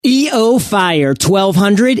EO Fire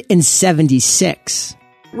 1276.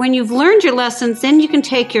 When you've learned your lessons, then you can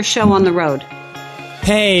take your show on the road.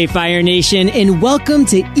 Hey, Fire Nation, and welcome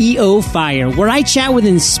to EO Fire, where I chat with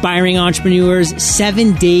inspiring entrepreneurs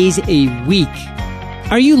 7 days a week.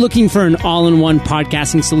 Are you looking for an all-in-one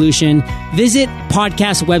podcasting solution? Visit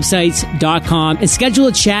podcastwebsites.com and schedule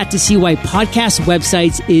a chat to see why Podcast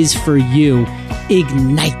Websites is for you.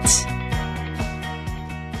 Ignite.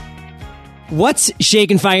 What's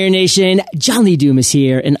shaking, Fire Nation? John Lee Dumas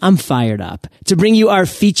here, and I'm fired up to bring you our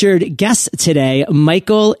featured guests today,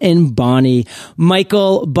 Michael and Bonnie.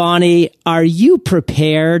 Michael, Bonnie, are you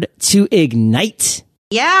prepared to ignite?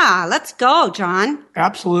 Yeah, let's go, John.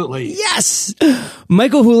 Absolutely. Yes!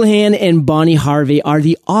 Michael Houlihan and Bonnie Harvey are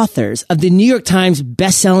the authors of the New York Times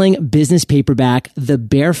bestselling business paperback, The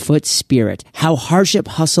Barefoot Spirit, How Hardship,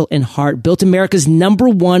 Hustle, and Heart Built America's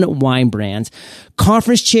 #1 wine brand.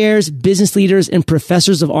 Conference chairs, business leaders, and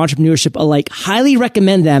professors of entrepreneurship alike highly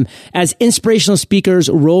recommend them as inspirational speakers,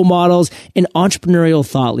 role models, and entrepreneurial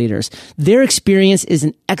thought leaders. Their experience is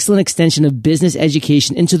an excellent extension of business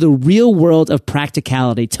education into the real world of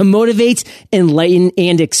practicality to motivate, enlighten,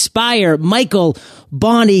 and inspire. Michael,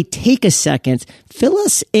 Bonnie, take a second. Fill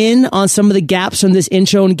us in on some of the gaps from this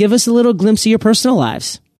intro and give us a little glimpse of your personal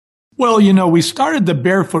lives. Well, we started the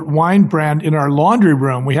Barefoot wine brand in our laundry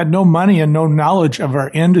room. We had no money and no knowledge of our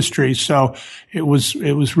industry. So it was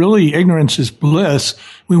really ignorance is bliss.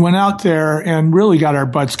 We went out there and really got our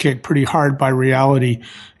butts kicked pretty hard by reality.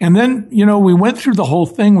 And then, we went through the whole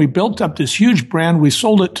thing. We built up this huge brand. We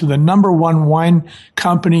sold it to the #1 wine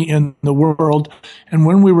company in the world. And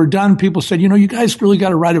when we were done, people said, you guys really got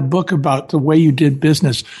to write a book about the way you did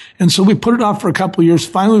business. And so we put it off for a couple of years.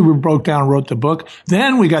 Finally, we broke down and wrote the book.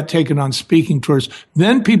 Then we got taken on speaking tours.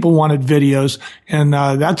 Then people wanted videos. And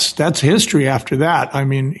that's history after that. I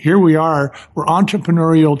mean, here we are. We're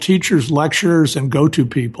entrepreneurial teachers, lecturers, and go-to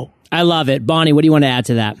people. I love it. Bonnie, what do you want to add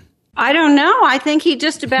to that? I don't know. I think he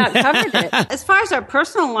just about covered it. As far as our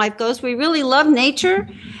personal life goes, we really love nature.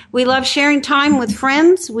 We love sharing time with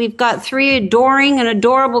friends. We've got 3 adoring and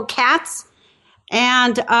adorable cats.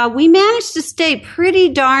 And we managed to stay pretty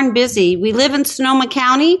darn busy. We live in Sonoma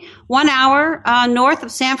County, 1 hour north of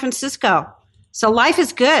San Francisco. So life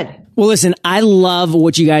is good. Well, listen, I love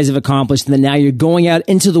what you guys have accomplished, and that now you're going out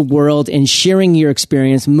into the world and sharing your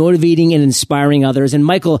experience, motivating and inspiring others. And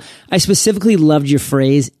Michael, I specifically loved your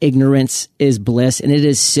phrase, ignorance is bliss. And it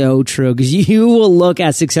is so true, because you will look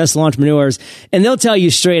at successful entrepreneurs and they'll tell you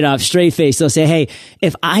straight up, straight face. They'll say, hey,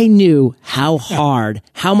 if I knew how hard,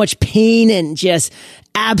 how much pain and just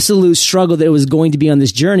absolute struggle that it was going to be on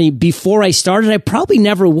this journey before I started, I probably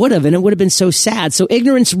never would have, and it would have been so sad. So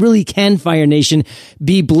ignorance really can, Fire Nation,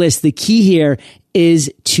 be bliss. The key here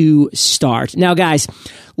is to start. Now, guys,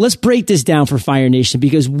 let's break this down for Fire Nation,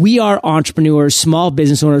 because we are entrepreneurs, small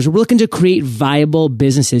business owners. We're looking to create viable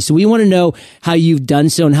businesses. So we want to know how you've done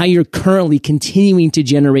so and how you're currently continuing to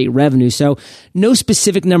generate revenue. So no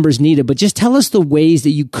specific numbers needed, but just tell us the ways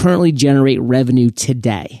that you currently generate revenue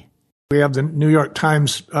today. We have the New York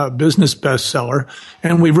Times business bestseller,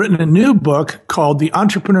 and we've written a new book called The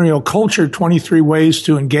Entrepreneurial Culture, 23 Ways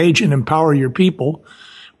to Engage and Empower Your People.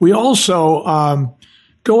 We also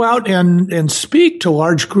go out and speak to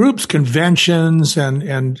large groups, conventions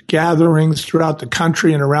and gatherings throughout the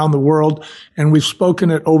country and around the world. And we've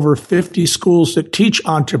spoken at over 50 schools that teach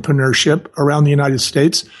entrepreneurship around the United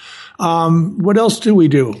States. What else do we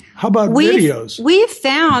do? How about videos? We've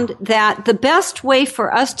found that the best way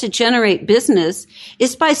for us to generate business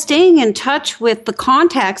is by staying in touch with the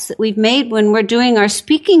contacts that we've made when we're doing our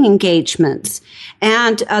speaking engagements.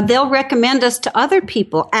 And they'll recommend us to other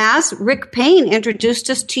people, as Rick Payne introduced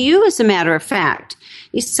us to you, as a matter of fact.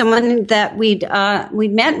 He's someone that we'd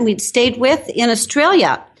met and we'd stayed with in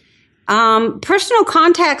Australia. Personal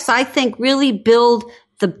contacts, I think, really build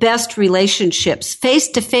the best relationships,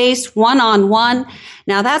 face-to-face, one-on-one.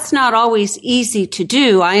 Now, that's not always easy to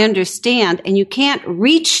do, I understand, and you can't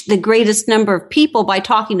reach the greatest number of people by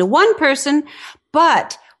talking to one person,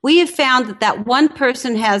 but we have found that one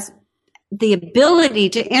person has the ability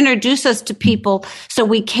to introduce us to people so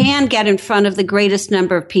we can get in front of the greatest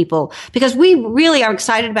number of people, because we really are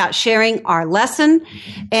excited about sharing our lesson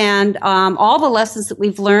and all the lessons that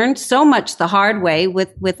we've learned, so much the hard way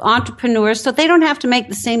with entrepreneurs, so they don't have to make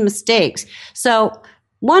the same mistakes. So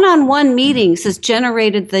one-on-one meetings has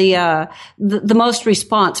generated the most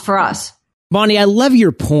response for us. Bonnie, I love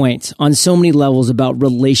your point on so many levels about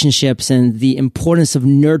relationships and the importance of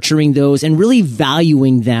nurturing those and really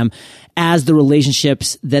valuing them as the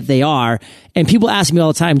relationships that they are. And people ask me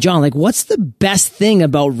all the time, John, what's the best thing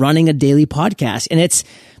about running a daily podcast? And it's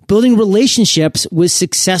building relationships with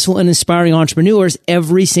successful and inspiring entrepreneurs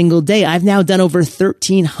every single day. I've now done over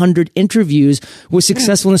 1,300 interviews with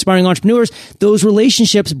successful and inspiring entrepreneurs. Those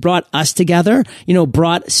relationships brought us together,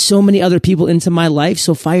 brought so many other people into my life.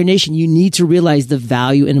 So Fire Nation, you need to realize the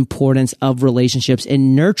value and importance of relationships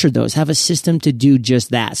and nurture those. Have a system to do just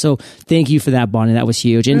that. So thank you for that, Bonnie. That was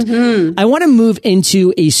huge. And I want to move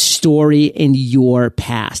into a story in your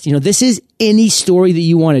past. This is any story that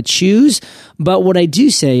you want to choose. But what I do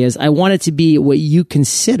say is I want it to be what you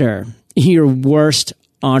consider your worst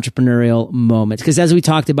entrepreneurial moment. Because as we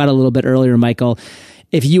talked about a little bit earlier, Michael,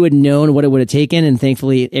 if you had known what it would have taken, and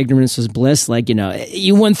thankfully ignorance was bliss,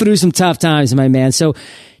 you went through some tough times, my man. So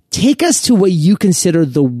take us to what you consider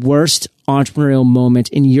the worst entrepreneurial moment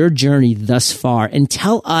in your journey thus far and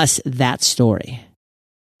tell us that story.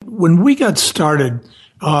 When we got started,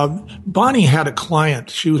 Bonnie had a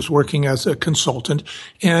client. She was working as a consultant,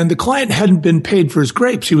 and the client hadn't been paid for his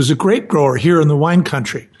grapes. He was a grape grower here in the wine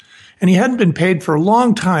country, and he hadn't been paid for a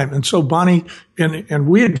long time. And so Bonnie and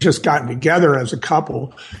we had just gotten together as a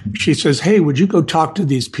couple. She says, "Hey, would you go talk to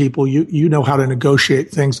these people? You know how to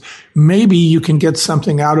negotiate things. Maybe you can get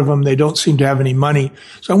something out of them. They don't seem to have any money."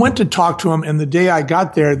 So I went to talk to them, and the day I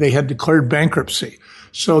got there, they had declared bankruptcy.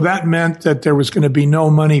 So that meant that there was going to be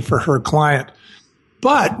no money for her client.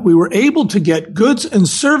 But we were able to get goods and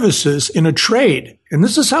services in a trade. And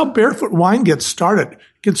this is how Barefoot Wine gets started. It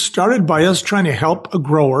gets started by us trying to help a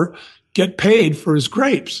grower get paid for his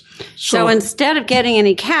grapes. So instead of getting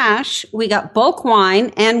any cash, we got bulk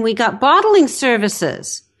wine and we got bottling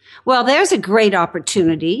services. Well, there's a great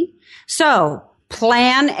opportunity. So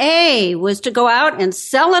plan A was to go out and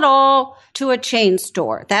sell it all to a chain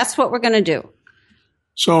store. That's what we're going to do.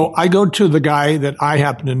 So I go to the guy that I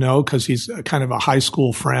happen to know because he's kind of a high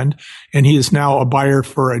school friend, and he is now a buyer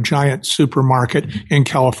for a giant supermarket in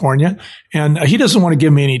California. And he doesn't want to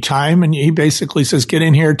give me any time. And he basically says, "Get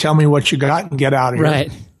in here, tell me what you got, and get out of here."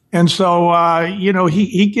 Right. And so,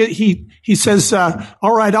 he says,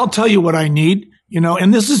 "All right, I'll tell you what I need."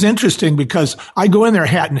 And this is interesting because I go in there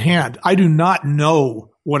hat in hand. I do not know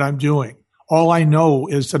what I'm doing. All I know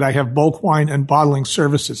is that I have bulk wine and bottling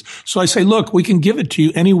services. So I say, "Look, we can give it to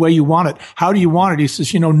you any way you want it. How do you want it?" He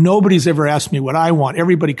says, "Nobody's ever asked me what I want.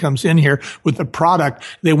 Everybody comes in here with the product.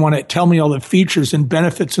 They want to tell me all the features and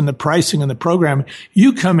benefits and the pricing and the programming.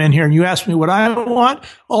 You come in here and you ask me what I want.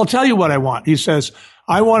 I'll tell you what I want." He says,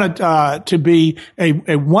 "I want it to be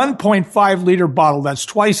a 1.5 liter bottle. That's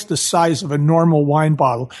twice the size of a normal wine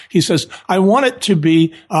bottle." He says, "I want it to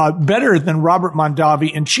be better than Robert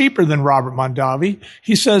Mondavi and cheaper than Robert Mondavi."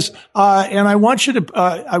 He says, "And I want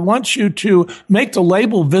you to make the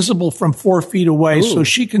label visible from 4 feet away." Ooh. So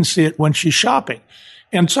she can see it when she's shopping."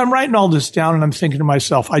 And so I'm writing all this down, and I'm thinking to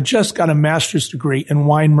myself, I just got a master's degree in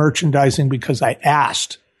wine merchandising because I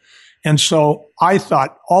asked. And so I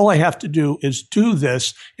thought, all I have to do is do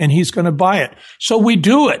this, and he's going to buy it. So we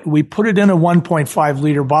do it. We put it in a 1.5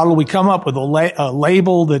 liter bottle. We come up with a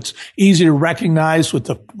label that's easy to recognize with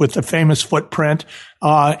the famous footprint.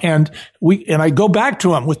 And I go back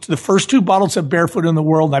to him with the first 2 bottles of Barefoot in the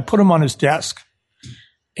world, and I put them on his desk.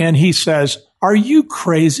 And he says, "Are you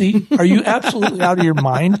crazy? Are you absolutely out of your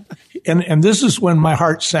mind?" And this is when my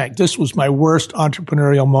heart sank. This was my worst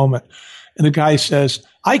entrepreneurial moment. And the guy says,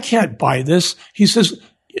 "I can't buy this." He says,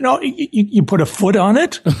 you put a foot on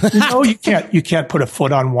it? You can't put a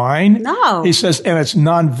foot on wine. No. He says, "And it's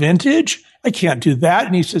non-vintage. I can't do that."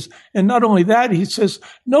 And he says, and not only that, he says,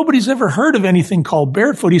 "Nobody's ever heard of anything called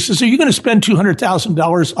Barefoot." He says, "Are you going to spend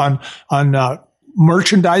 $200,000 on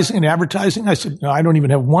merchandising and advertising?" I said, "No, I don't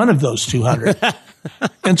even have one of those 200.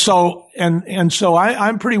 And so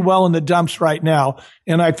I'm pretty well in the dumps right now.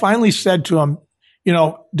 And I finally said to him,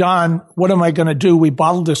 "Don, what am I going to do? We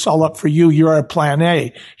bottled this all up for you. You're our plan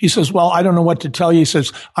A." He says, "Well, I don't know what to tell you." He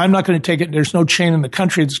says, "I'm not going to take it. There's no chain in the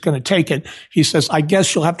country that's going to take it." He says, "I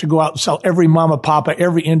guess you'll have to go out and sell every mama, papa,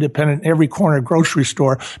 every independent, every corner grocery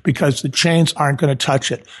store because the chains aren't going to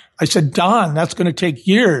touch it." I said, "Don, that's going to take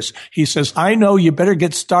years." He says, "I know. You better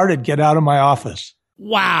get started. Get out of my office."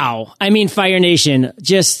 Wow. I mean, Fire Nation,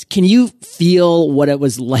 just can you feel what it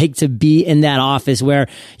was like to be in that office where,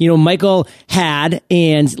 Michael had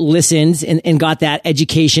and listened and got that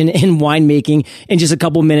education in winemaking in just a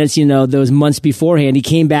couple minutes, those months beforehand. He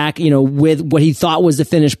came back, with what he thought was the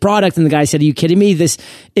finished product. And the guy said, "Are you kidding me? This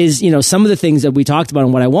is, some of the things that we talked about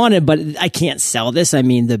and what I wanted, but I can't sell this. I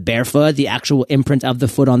mean, the Barefoot, the actual imprint of the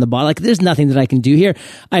foot on the bottle, there's nothing that I can do here."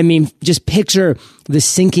 I mean, just picture the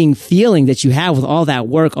sinking feeling that you have with all that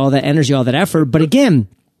work, all that energy, all that effort. But again,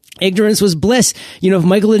 Ignorance was bliss. If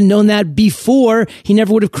Michael had known that before, he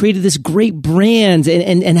never would have created this great brand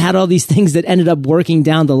and had all these things that ended up working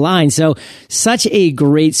down the line. So such a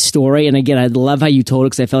great story. And again, I love how you told it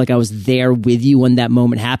because I felt like I was there with you when that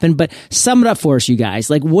moment happened. But sum it up for us, you guys.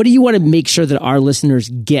 Like, what do you want to make sure that our listeners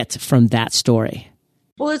get from that story?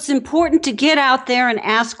 Well, it's important to get out there and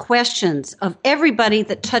ask questions of everybody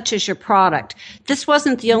that touches your product. This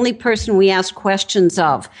wasn't the only person we asked questions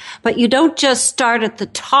of, but you don't just start at the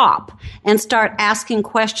top and start asking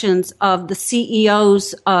questions of the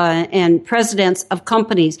CEOs and presidents of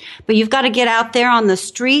companies, but you've got to get out there on the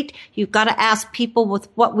street. You've got to ask people with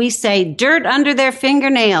what we say, dirt under their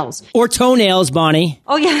fingernails. Or toenails, Bonnie.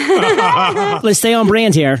 Oh, yeah. Let's stay on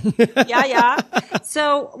brand here. Yeah.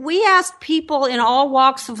 So we asked people in all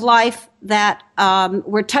walks of life that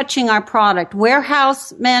were touching our product: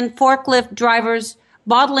 warehouse men, forklift drivers,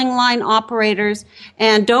 bottling line operators,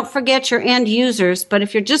 and don't forget your end users. But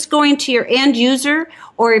if you're just going to your end user,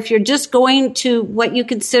 or if you're just going to what you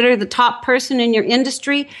consider the top person in your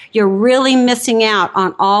industry, you're really missing out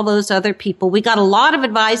on all those other people. We got a lot of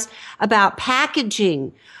advice about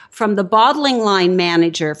packaging from the bottling line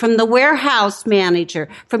manager, from the warehouse manager,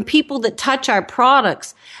 from people that touch our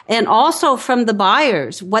products, and also from the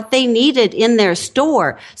buyers, what they needed in their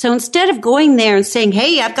store. So instead of going there and saying,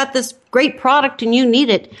 hey, I've got this great product and you need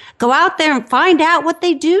it, go out there and find out what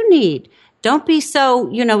they do need. Don't be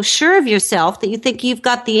so, sure of yourself that you think you've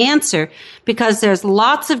got the answer, because there's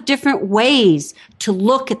lots of different ways to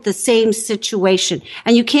look at the same situation.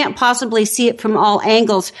 And you can't possibly see it from all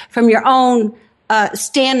angles from your own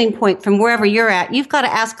standing point, from wherever you're at. You've got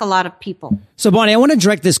to ask a lot of people. So, Bonnie, I want to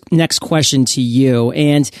direct this next question to you.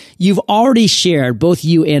 And you've already shared, both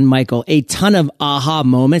you and Michael, a ton of aha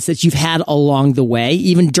moments that you've had along the way.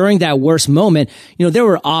 Even during that worst moment, there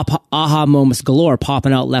were aha moments galore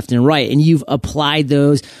popping out left and right. And you've applied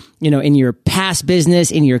those, in your past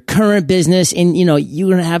business, in your current business. And, you're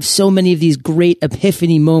going to have so many of these great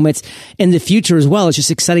epiphany moments in the future as well. It's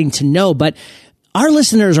just exciting to know. But our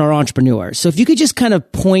listeners are entrepreneurs. So if you could just kind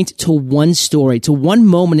of point to one story, to one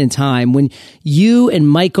moment in time when you and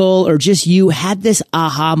Michael, or just you, had this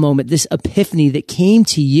aha moment, this epiphany that came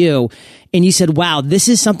to you and you said, wow, this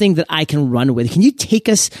is something that I can run with. Can you take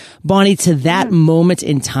us, Bonnie, to that moment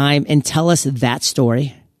in time and tell us that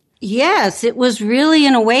story? Yes, it was really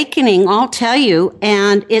an awakening, I'll tell you.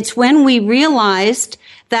 And it's when we realized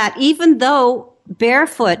that even though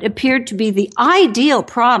Barefoot appeared to be the ideal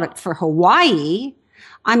product for Hawaii.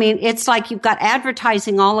 I mean, it's like you've got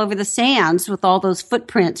advertising all over the sands with all those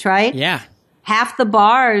footprints, right? Yeah. Half the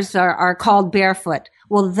bars are called Barefoot.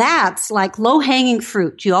 Well, that's like low-hanging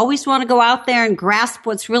fruit. You always want to go out there and grasp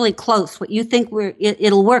what's really close, what you think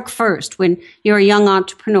it'll work first when you're a young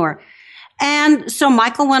entrepreneur. And so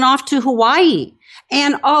Michael went off to Hawaii.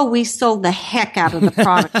 And, we sold the heck out of the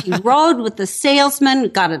product. He rode with the salesman,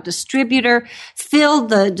 got a distributor, filled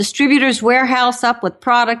the distributor's warehouse up with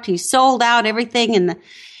product. He sold out everything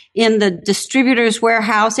in the distributor's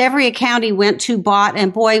warehouse. Every account he went to bought.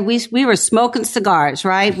 And boy, we were smoking cigars,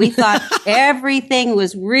 right? We thought everything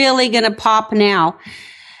was really going to pop now.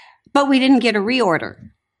 But we didn't get a reorder.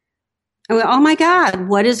 I went, oh my God,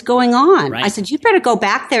 what is going on? Right. I said, you better go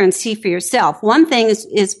back there and see for yourself. One thing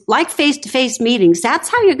is like face-to-face meetings. That's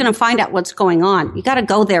how you're going to find out what's going on. You got to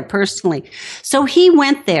go there personally. So he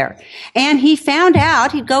went there and he found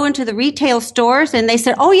out. He'd go into the retail stores and they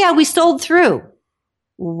said, oh yeah, we sold through.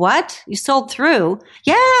 What? You sold through?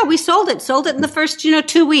 Yeah, we sold it. Sold it in the first,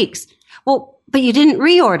 2 weeks. Well, but you didn't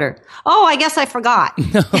reorder. Oh, I guess I forgot.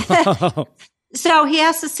 No. So he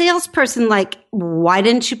asked the salesperson, why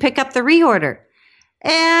didn't you pick up the reorder?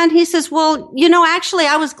 And he says, well, actually,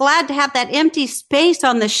 I was glad to have that empty space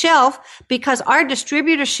on the shelf because our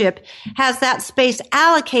distributorship has that space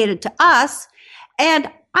allocated to us. And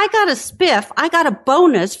I got a spiff. I got a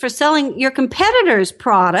bonus for selling your competitor's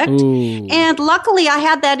product. Ooh. And luckily, I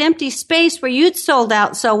had that empty space where you'd sold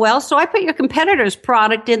out so well. So I put your competitor's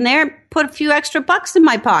product in there and put a few extra bucks in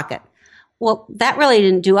my pocket. Well, that really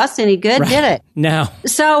didn't do us any good, did it? No.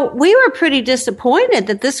 So we were pretty disappointed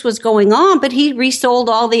that this was going on, but he resold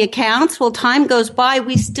all the accounts. Well, time goes by.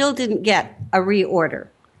 We still didn't get a reorder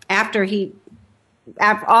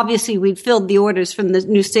obviously we'd filled the orders from the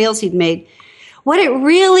new sales he'd made. What it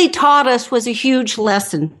really taught us was a huge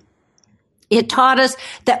lesson. It taught us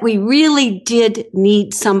that we really did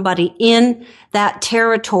need somebody in that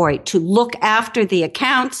territory to look after the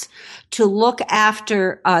accounts, to look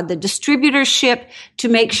after the distributorship, to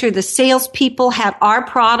make sure the salespeople had our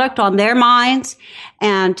product on their minds,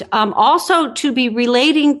 and also to be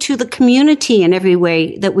relating to the community in every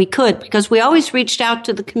way that we could, because we always reached out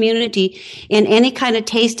to the community in any kind of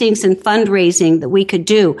tastings and fundraising that we could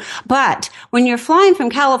do. But when you're flying from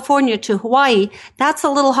California to Hawaii, that's a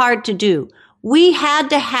little hard to do. We had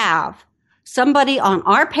to have somebody on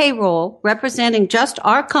our payroll representing just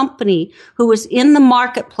our company who was in the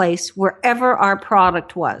marketplace wherever our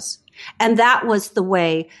product was. And that was the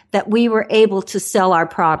way that we were able to sell our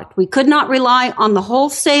product. We could not rely on the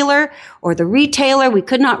wholesaler or the retailer. We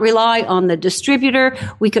could not rely on the distributor.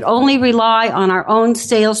 We could only rely on our own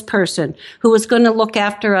salesperson who was going to look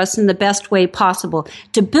after us in the best way possible.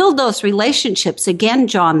 To build those relationships, again,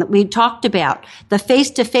 John, that we talked about, the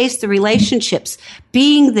face-to-face, the relationships,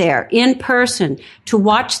 being there in person to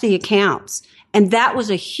watch the accounts. And that was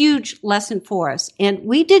a huge lesson for us. And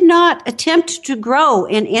we did not attempt to grow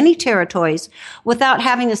in any territories without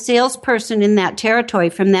having a salesperson in that territory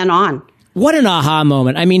from then on. What an aha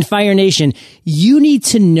moment. I mean, Fire Nation, you need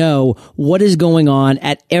to know what is going on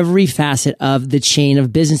at every facet of the chain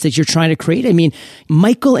of business that you're trying to create. I mean,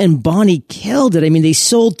 Michael and Bonnie killed it. I mean, they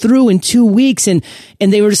sold through in 2 weeks and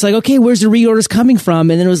they were just like, okay, where's the reorders coming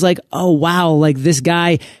from? And then it was like, oh, wow, like this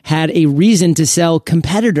guy had a reason to sell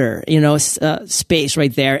competitor, space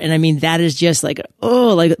right there. And I mean, that is just like,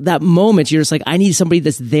 oh, like that moment, you're just like, I need somebody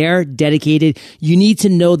that's there, dedicated. You need to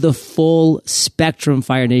know the full spectrum,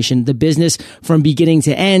 Fire Nation, the business from beginning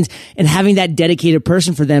to end, and having that dedicated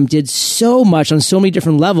person for them did so much on so many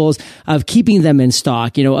different levels of keeping them in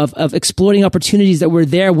stock, of exploiting opportunities that were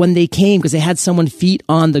there when they came because they had someone feet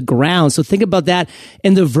on the ground. So think about that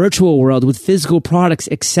in the virtual world with physical products,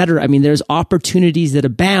 etc. I mean, there's opportunities that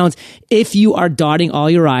abound if you are dotting all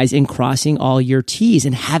your I's and crossing all your T's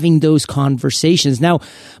and having those conversations. Now,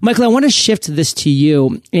 Michael, I want to shift this to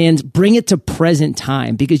you and bring it to present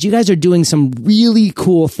time because you guys are doing some really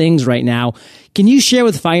cool things right now. Can you share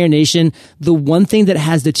with Fire Nation the one thing that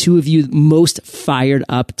has the two of you most fired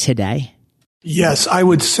up today? Yes, I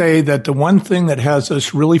would say that the one thing that has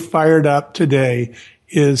us really fired up today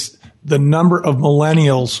is the number of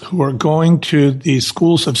millennials who are going to the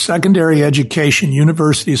schools of secondary education,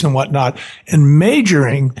 universities and whatnot, and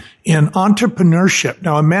majoring in entrepreneurship.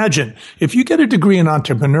 Now imagine, if you get a degree in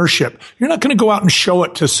entrepreneurship, you're not going to go out and show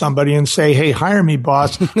it to somebody and say, hey, hire me,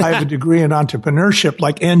 boss. I have a degree in entrepreneurship,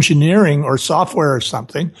 like engineering or software or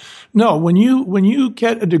something. No, when you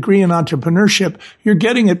get a degree in entrepreneurship, you're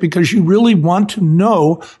getting it because you really want to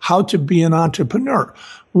know how to be an entrepreneur.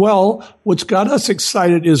 Well, what's got us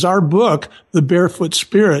excited is our book, The Barefoot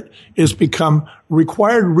Spirit, has become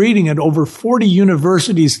required reading at over 40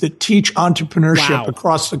 universities that teach entrepreneurship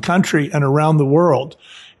across the country and around the world.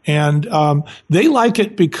 And they like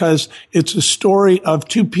it because it's a story of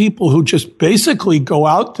two people who just basically go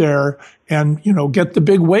out there and, get the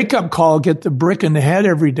big wake-up call, get the brick in the head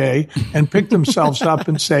every day and pick themselves up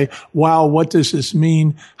and say, wow, what does this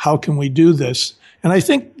mean? How can we do this? And I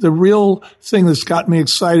think the real thing that's got me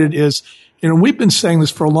excited is, we've been saying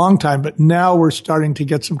this for a long time, but now we're starting to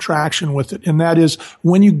get some traction with it. And that is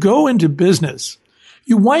when you go into business,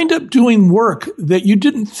 you wind up doing work that you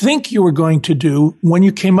didn't think you were going to do when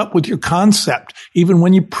you came up with your concept, even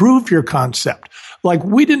when you proved your concept. Like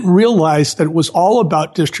we didn't realize that it was all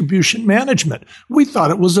about distribution management. We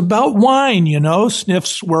thought it was about wine, sniff,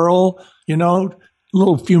 swirl,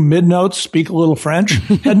 little few mid notes, speak a little French.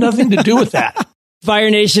 Had nothing to do with that.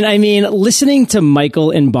 Fire Nation, I mean, listening to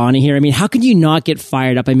Michael and Bonnie here, I mean, how could you not get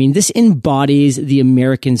fired up? I mean, this embodies the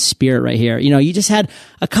American spirit right here. You just had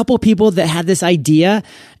a couple people that had this idea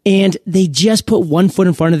and they just put one foot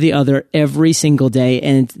in front of the other every single day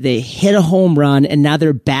and they hit a home run and now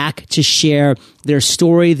they're back to share their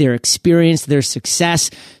story, their experience, their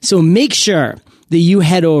success. So make sure that you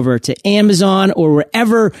head over to Amazon or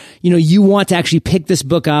wherever, you want to actually pick this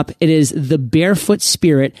book up. It is The Barefoot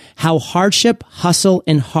Spirit, How Hardship, Hustle,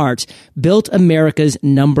 and Heart Built America's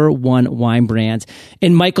 #1 wine brand.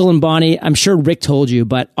 And Michael and Bonnie, I'm sure Rick told you,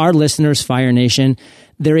 but our listeners, Fire Nation,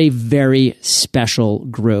 they're a very special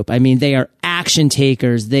group. I mean, they are action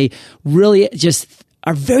takers. They really just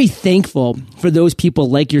are very thankful for those people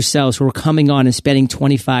like yourselves who are coming on and spending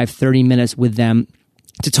 25, 30 minutes with them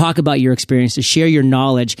to talk about your experience, to share your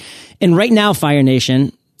knowledge. And right now, Fire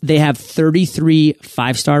Nation, they have 33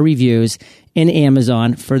 5-star reviews in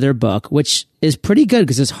Amazon for their book, which is pretty good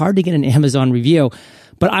because it's hard to get an Amazon review.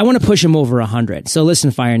 But I want to push them over 100. So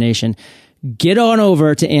listen, Fire Nation, get on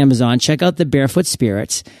over to Amazon, check out The Barefoot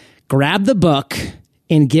Spirits, grab the book,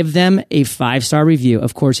 and give them a 5-star review.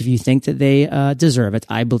 Of course, if you think that they deserve it,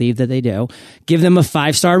 I believe that they do. Give them a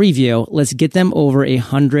 5-star review. Let's get them over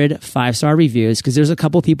 100 5-star reviews, because there's a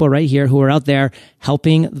couple people right here who are out there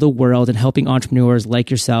helping the world and helping entrepreneurs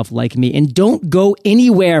like yourself, like me. And don't go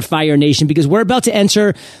anywhere, Fire Nation, because we're about to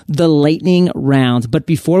enter the lightning round. But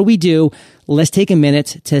before we do, let's take a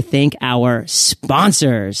minute to thank our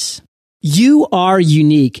sponsors. You are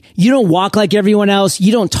unique. You don't walk like everyone else.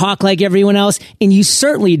 You don't talk like everyone else. And you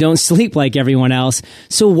certainly don't sleep like everyone else.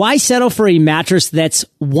 So why settle for a mattress that's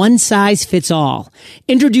one size fits all?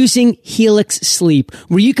 Introducing Helix Sleep,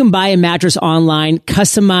 where you can buy a mattress online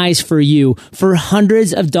customized for you for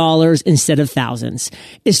hundreds of dollars instead of thousands.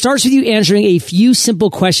 It starts with you answering a few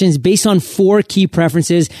simple questions based on 4 key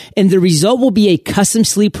preferences, and the result will be a custom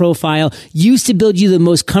sleep profile used to build you the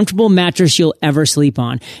most comfortable mattress you'll ever sleep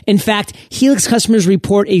on. In fact, Helix customers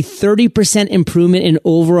report a 30% improvement in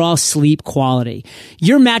overall sleep quality.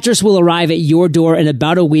 Your mattress will arrive at your door in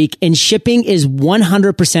about a week, and shipping is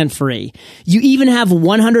 100% free. You even have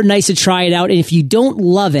 100 nights to try it out, and if you don't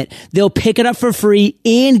love it, they'll pick it up for free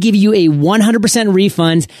and give you a 100%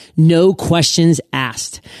 refund, no questions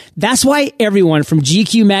asked. That's why everyone from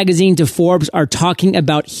GQ magazine to Forbes are talking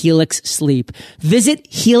about Helix Sleep.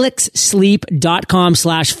 Visit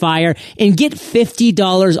helixsleep.com/fire and get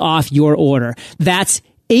 $50 off your order. That's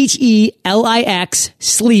HELIX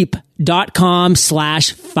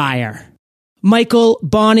sleep.com/fire. Michael,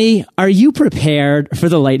 Bonnie, are you prepared for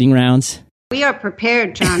the lightning rounds? We are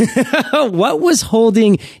prepared, John. What was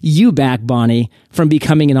holding you back, Bonnie, from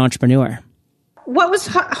becoming an entrepreneur? What was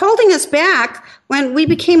holding us back when we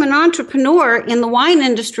became an entrepreneur in the wine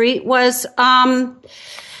industry was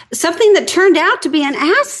something that turned out to be an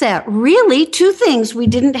asset. Really, 2 things. We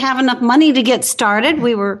didn't have enough money to get started.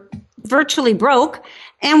 We were virtually broke,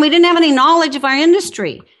 and we didn't have any knowledge of our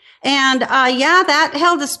industry. And that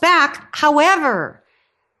held us back. However,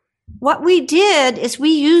 what we did is we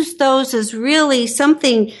used those as really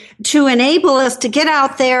something to enable us to get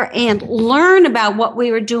out there and learn about what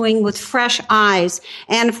we were doing with fresh eyes.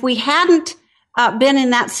 And if we hadn't been in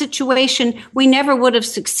that situation, we never would have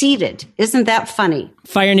succeeded. Isn't that funny?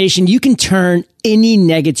 Fire Nation, you can turn any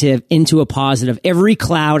negative into a positive. Every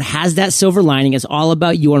cloud has that silver lining. It's all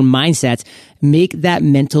about your mindset. Make that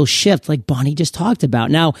mental shift like Bonnie just talked about.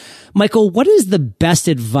 Now, Michael, what is the best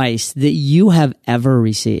advice that you have ever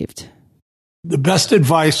received? The best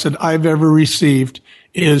advice that I've ever received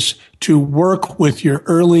is to work with your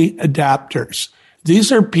early adapters.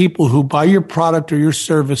 These are people who buy your product or your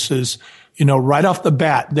services, right off the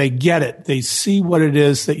bat. They get it. They see what it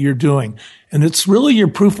is that you're doing. And it's really your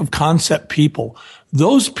proof of concept people.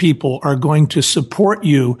 Those people are going to support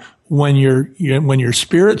you when your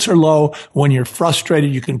spirits are low, when you're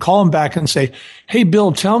frustrated. You can call them back and say, "Hey,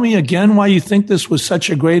 Bill, tell me again why you think this was such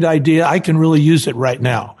a great idea. I can really use it right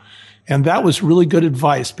now." And that was really good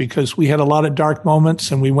advice, because we had a lot of dark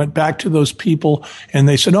moments, and we went back to those people and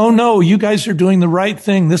they said, "Oh no, you guys are doing the right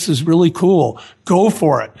thing. This is really cool. Go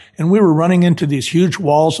for it." And we were running into these huge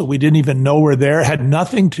walls that we didn't even know were there. It had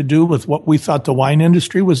nothing to do with what we thought the wine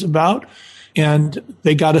industry was about. And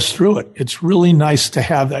they got us through it. It's really nice to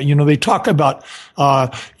have that. They talk about,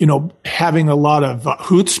 having a lot of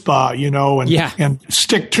chutzpah, and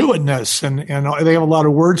stick-to-itness, and they have a lot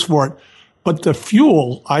of words for it. But the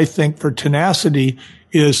fuel, I think, for tenacity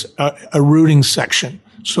is a rooting section.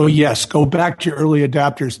 So yes, go back to your early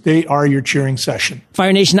adapters. They are your cheering session.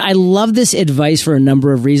 Fire Nation, I love this advice for a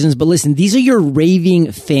number of reasons, but listen, these are your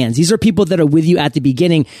raving fans. These are people that are with you at the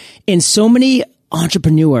beginning. And so many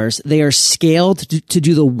entrepreneurs, they are scaled to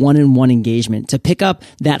do the one-on-one engagement, to pick up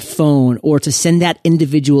that phone or to send that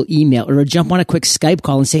individual email or to jump on a quick Skype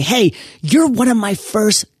call and say, "Hey, you're one of my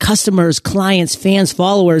first customers, clients, fans,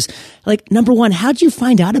 followers. Like, number one, how'd you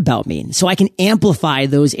find out about me? So I can amplify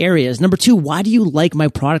those areas. Number two, why do you like my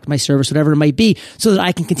product, my service, whatever it might be, so that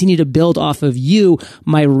I can continue to build off of you,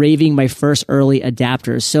 my first early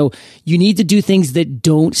adapters." So you need to do things that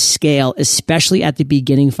don't scale, especially at the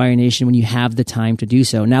beginning, Fire Nation, when you have the time to do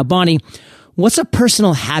so. Now, Bonnie, what's a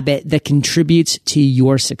personal habit that contributes to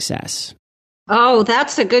your success? Oh,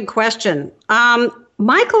 that's a good question.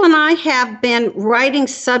 Michael and I have been writing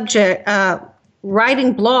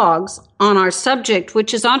blogs on our subject,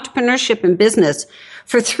 which is entrepreneurship and business,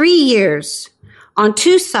 for 3 years on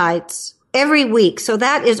 2 sites every week. So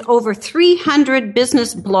that is over 300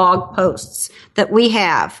 business blog posts that we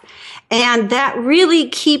have. And that really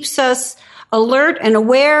keeps us alert and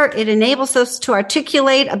aware. It enables us to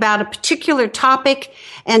articulate about a particular topic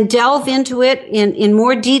and delve into it in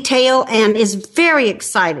more detail, and is very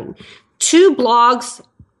exciting. 2 blogs,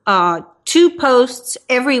 2 posts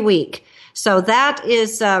every week. So that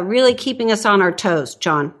is really keeping us on our toes,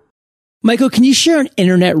 John. Michael, can you share an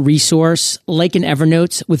internet resource like an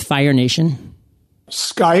Evernote with Fire Nation?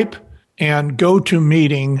 Skype and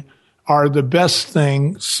GoToMeeting are the best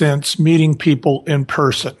thing since meeting people in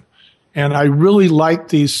person. And I really like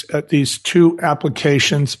these two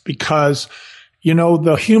applications because, you know,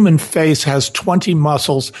 the human face has 20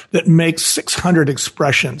 muscles that make 600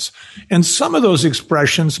 expressions. And some of those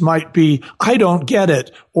expressions might be, I don't get it,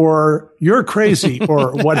 or you're crazy,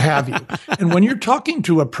 or what have you. And when you're talking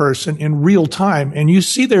to a person in real time and you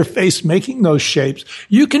see their face making those shapes,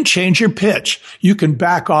 you can change your pitch. You can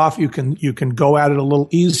back off. You can go at it a little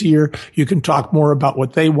easier. You can talk more about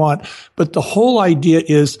what they want. But the whole idea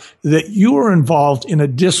is that you are involved in a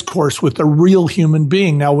discourse with a real human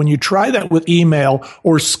being. Now, when you try that with email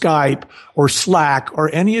or Skype or Slack or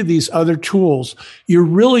any of these other tools, you're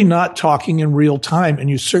really not talking in real time, and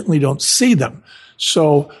you certainly don't see them.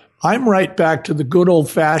 So I'm right back to the good old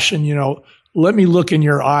fashioned, you know, let me look in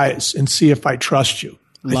your eyes and see if I trust you.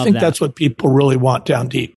 I think that's what people really want down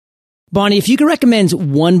deep. Bonnie, if you could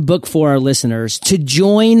recommend one book for our listeners to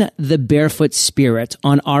join the Barefoot Spirit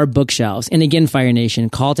on our bookshelves, and again, Fire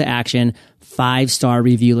Nation, call to action, 5-star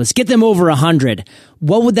review. Let's get them over 100.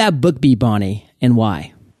 What would that book be, Bonnie, and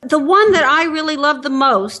why? The one that I really love the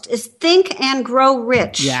most is Think and Grow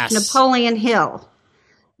Rich, yes. Napoleon Hill.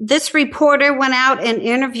 This reporter went out and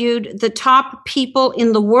interviewed the top people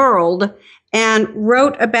in the world and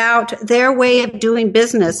wrote about their way of doing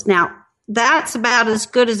business. Now, that's about as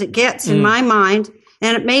good as it gets in my mind.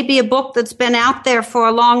 And it may be a book that's been out there for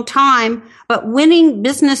a long time, but winning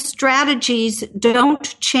business strategies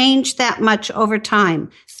don't change that much over time.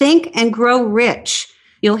 Think and Grow Rich.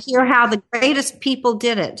 You'll hear how the greatest people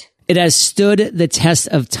did it. It has stood the test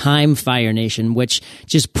of time, Fire Nation, which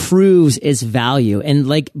just proves its value. And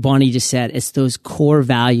like Bonnie just said, it's those core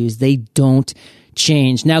values. They don't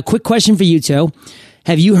change. Now, quick question for you two.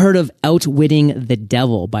 Have you heard of Outwitting the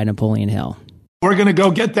Devil by Napoleon Hill? We're going to go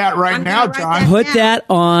get that right now, John. Put that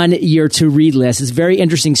on your to-read list. It's a very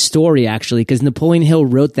interesting story, actually, because Napoleon Hill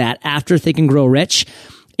wrote that after Think and Grow Rich.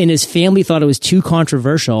 And his family thought it was too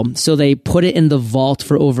controversial, so they put it in the vault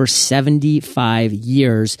for over 75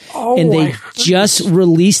 years. Oh, and they just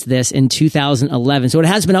released this in 2011. So it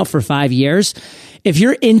has been out for 5 years. If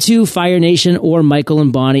you're into Fire Nation or Michael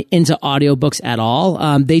and Bonnie into audiobooks at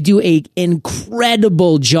all, they do an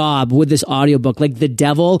incredible job with this audiobook. Like the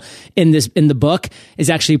devil in the book is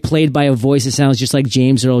actually played by a voice that sounds just like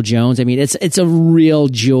James Earl Jones. I mean, it's a real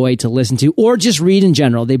joy to listen to, or just read in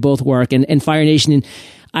general. They both work. And Fire Nation,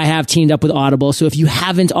 I have teamed up with Audible. So if you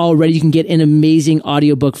haven't already, you can get an amazing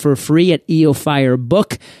audiobook for free at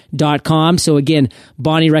eofirebook.com. So again,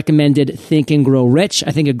 Bonnie recommended Think and Grow Rich.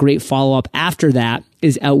 I think a great follow-up after that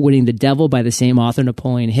is Outwitting the Devil by the same author,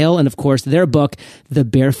 Napoleon Hill. And of course, their book, The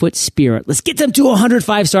Barefoot Spirit. Let's get them to 100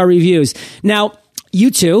 5-star reviews. Now,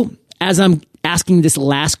 you two, as I'm asking this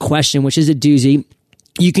last question, which is a doozy,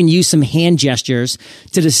 you can use some hand gestures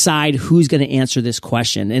to decide who's going to answer this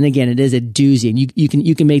question. And again, it is a doozy, and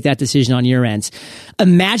you can make that decision on your ends.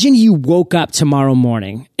 Imagine you woke up tomorrow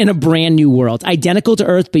morning in a brand new world, identical to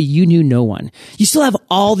Earth, but you knew no one. You still have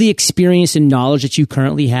all the experience and knowledge that you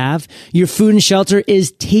currently have. Your food and shelter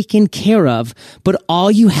is taken care of, but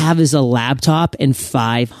all you have is a laptop and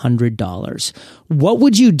 $500. What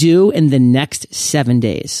would you do in the next 7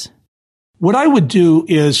 days? What I would do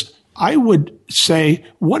is I would say,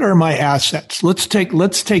 what are my assets? Let's take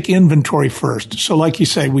inventory first. So like you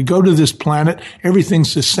say, we go to this planet,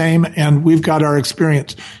 everything's the same, and we've got our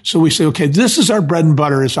experience. So we say, okay, this is our bread and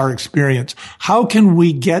butter, is our experience. How can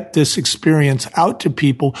we get this experience out to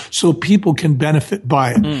people so people can benefit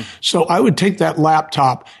by it? So I would take that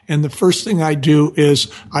laptop, and the first thing I do is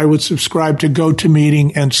I would subscribe to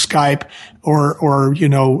GoToMeeting and Skype or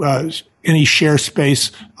any share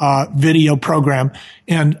space video program.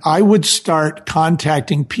 And I would start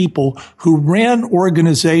contacting people who ran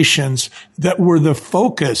organizations that were the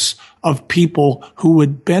focus of people who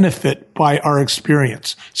would benefit by our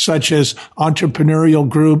experience, such as entrepreneurial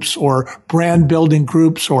groups or brand building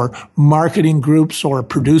groups or marketing groups or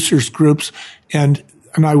producers groups. And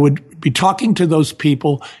I would be talking to those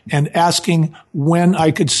people and asking when I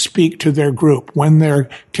could speak to their group, when their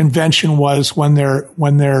convention was, when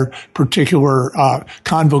their particular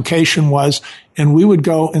convocation was. And we would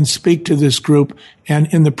go and speak to this group.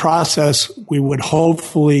 And in the process, we would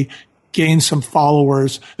hopefully gain some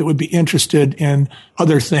followers that would be interested in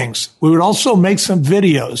other things. We would also make some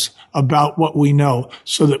videos about what we know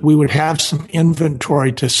so that we would have some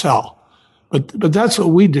inventory to sell. But that's what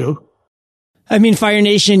we do. I mean, Fire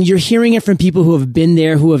Nation, you're hearing it from people who have been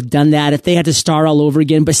there, who have done that. If they had to start all over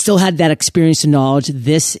again, but still had that experience and knowledge,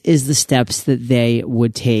 this is the steps that they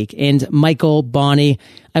would take. And Michael, Bonnie,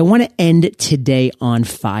 I want to end today on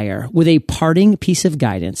fire with a parting piece of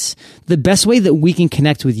guidance. The best way that we can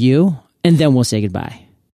connect with you, and then we'll say goodbye.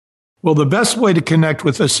 Well, the best way to connect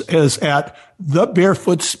with us is at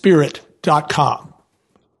thebarefootspirit.com.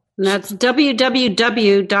 And that's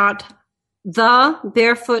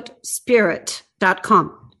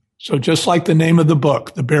www.thebarefootspirit.com. So just like the name of the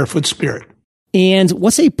book, The Barefoot Spirit. And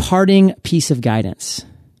what's a parting piece of guidance?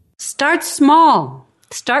 Start small.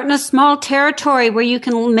 Start in a small territory where you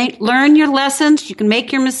can learn your lessons. You can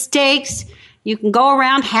make your mistakes. You can go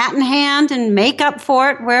around hat in hand and make up for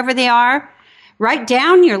it wherever they are. Write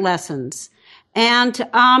down your lessons. And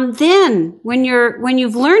then when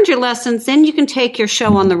you've learned your lessons, then you can take your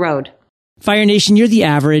show on the road. Fire Nation, you're the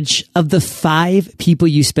average of the 5 people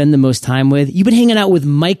you spend the most time with. You've been hanging out with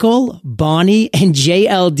Michael, Bonnie, and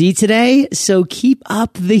JLD today, so keep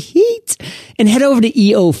up the heat. And head over to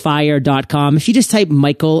eofire.com. If you just type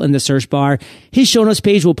Michael in the search bar, his show notes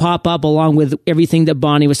page will pop up along with everything that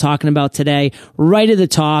Bonnie was talking about today, right at the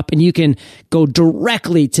top, and you can go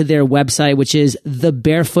directly to their website, which is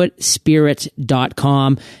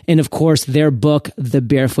thebarefootspirit.com. And of course, their book, The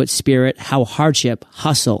Barefoot Spirit, How Hardship,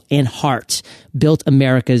 Hustle, and Heart built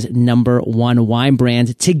America's #1 wine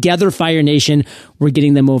brand. Together, Fire Nation, we're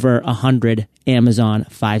getting them over 100 Amazon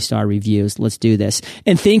 5-star reviews. Let's do this.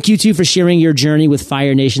 And thank you too for sharing your journey with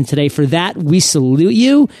Fire Nation today. For that, we salute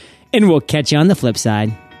you, and we'll catch you on the flip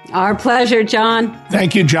side. Our pleasure, John.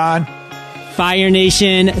 Thank you, John. Fire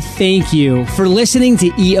Nation, thank you for listening to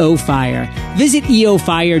EO Fire. Visit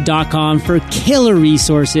eofire.com for killer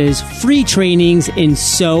resources, free trainings, and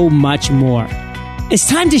so much more. It's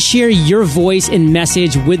time to share your voice and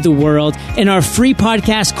message with the world, and our free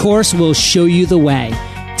podcast course will show you the way.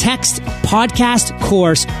 Text podcast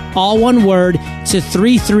course, all one word, to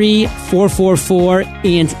 33444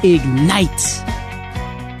 and ignite.